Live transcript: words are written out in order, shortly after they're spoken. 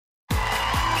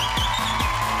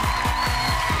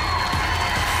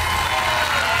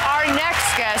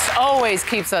always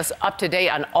keeps us up to date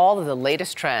on all of the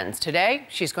latest trends. Today,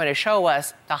 she's going to show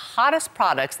us the hottest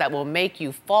products that will make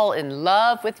you fall in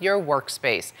love with your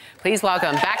workspace. Please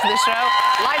welcome back to the show,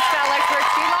 lifestyle expert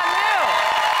Chi-Lan.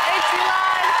 Hey, Chi-Lan.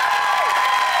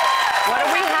 What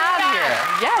do we have here?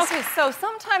 Yes. Okay, so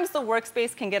sometimes the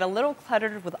workspace can get a little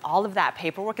cluttered with all of that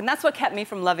paperwork, and that's what kept me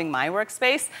from loving my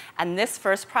workspace. And this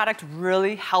first product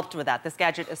really helped with that. This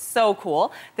gadget is so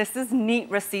cool. This is Neat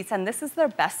Receipts, and this is their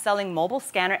best-selling mobile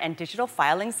scanner and digital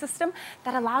filing system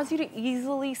that allows you to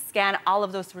easily scan all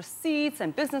of those receipts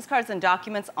and business cards and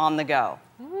documents on the go.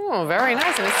 Oh, very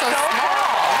nice, and it's so small. Cool.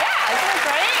 Yeah, isn't it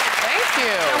great? Thank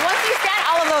you. And once you scan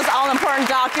all of those all-important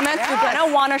documents, you're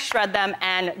gonna wanna shred them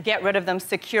and get rid of them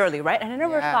securely, right? And I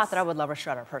never thought that I would love a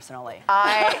shredder personally.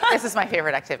 This is my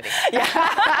favorite activity.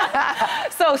 Yeah.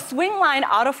 So Swingline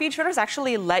auto feed shredders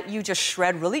actually let you just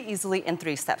shred really easily in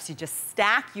 3 steps. You just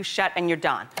stack, you shut, and you're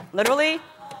done. Literally,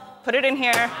 put it in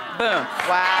here, boom.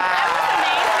 Wow.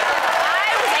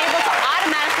 I was able to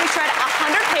automatically shred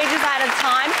 100 pages at a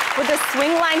time with the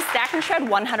Swingline Stack and Shred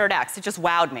 100X. It just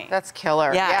wowed me. That's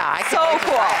killer. Yeah, I so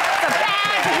cool. It's a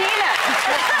bad peanut.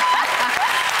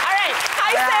 All right,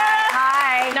 hi Sarah.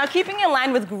 Hi. Now, keeping in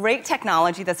line with great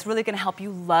technology that's really gonna help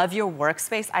you love your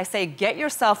workspace, I say get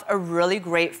yourself a really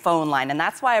great phone line. And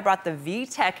that's why I brought the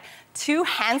VTech 2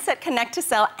 handset connect to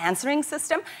cell answering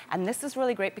system. And this is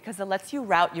really great because it lets you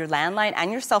route your landline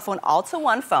and your cell phone all to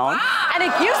one phone. Wow. And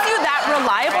it gives you that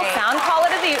reliable sound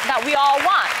quality that we all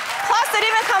want. Plus, it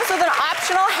even comes with an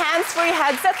optional hands-free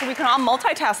headset so we can all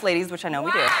multitask, ladies, which I know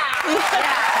we do. Yeah,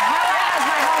 has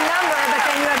my home number, but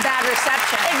then you have bad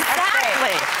reception.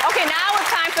 Exactly. Okay, now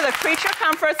it's time for the Creature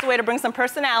Comforts, the way to bring some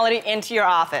personality into your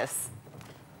office.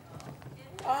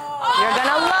 You're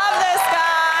gonna love this,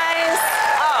 guys.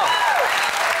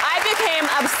 I became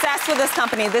obsessed with this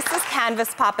company. This is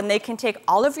Canvas Pop, and they can take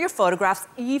all of your photographs,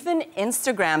 even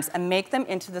Instagrams, and make them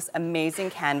into this amazing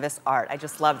canvas art. I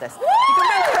just love this. You can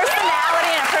bring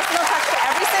personality and a personal touch to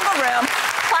every single room.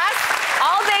 Plus,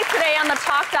 all day today on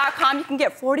thetalk.com, you can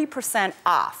get 40%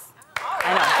 off.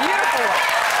 I know, beautiful.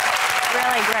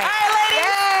 Really great. All right,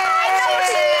 ladies.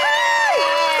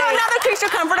 So another Creature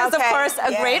Comfort is, of course,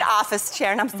 a great office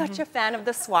chair, and I'm such a fan of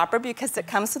the Swapper because it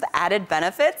comes with added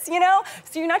benefits, you know?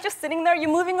 So you're not just sitting there,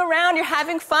 you're moving around, you're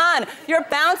having fun, you're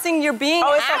bouncing, you're being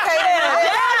active. Okay.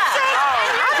 Yeah.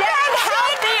 Getting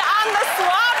healthy on the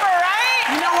Swapper, right?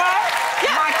 You know what?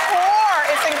 Yeah. My core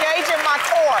is engaging my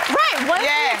core. Right, once you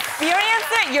experience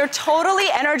it, you're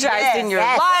totally energized in your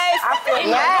life, in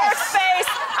your workspace.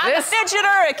 I'm a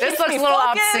fidgeter, it keeps This looks me a little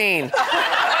focused. obscene.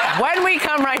 When we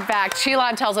come right back,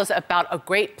 Chi-Lan tells us about a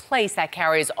great place that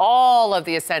carries all of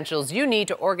the essentials you need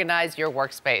to organize your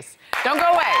workspace. Don't go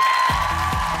away.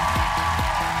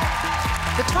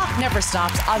 The talk never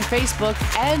stops on Facebook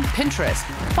and Pinterest.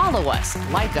 Follow us,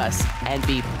 like us, and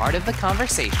be part of the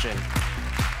conversation.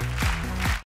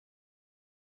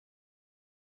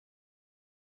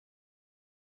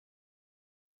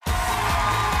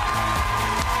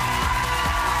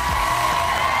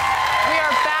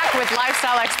 With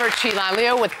lifestyle expert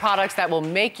Chi-Lan with products that will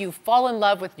make you fall in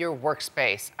love with your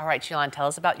workspace. All right, Chi-Lan, tell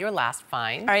us about your last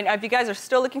find. All right, now if you guys are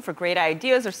still looking for great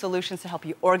ideas or solutions to help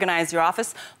you organize your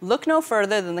office, look no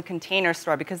further than the Container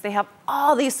Store because they have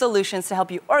all these solutions to help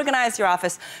you organize your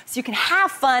office so you can have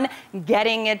fun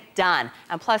getting it done.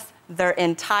 And plus, their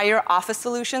entire office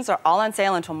solutions are all on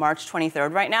sale until March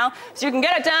 23rd right now, so you can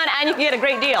get it done and you can get a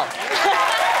great deal.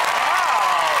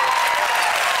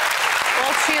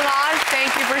 Well, Chi-Lan,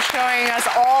 thank you for showing us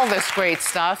all this great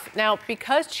stuff. Now,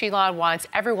 because Chi-Lan wants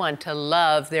everyone to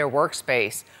love their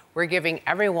workspace, we're giving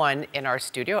everyone in our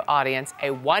studio audience a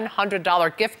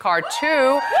 $100 gift card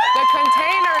to the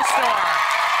Container Store.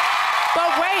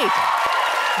 But wait,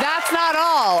 that's not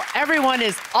all. Everyone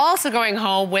is also going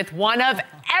home with one of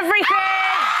everything.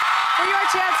 For your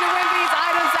chance to win these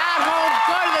items at home,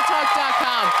 go to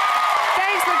thetalk.com.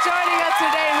 Thanks for joining us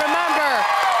today. Remember,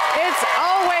 it's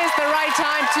always the right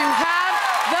time to have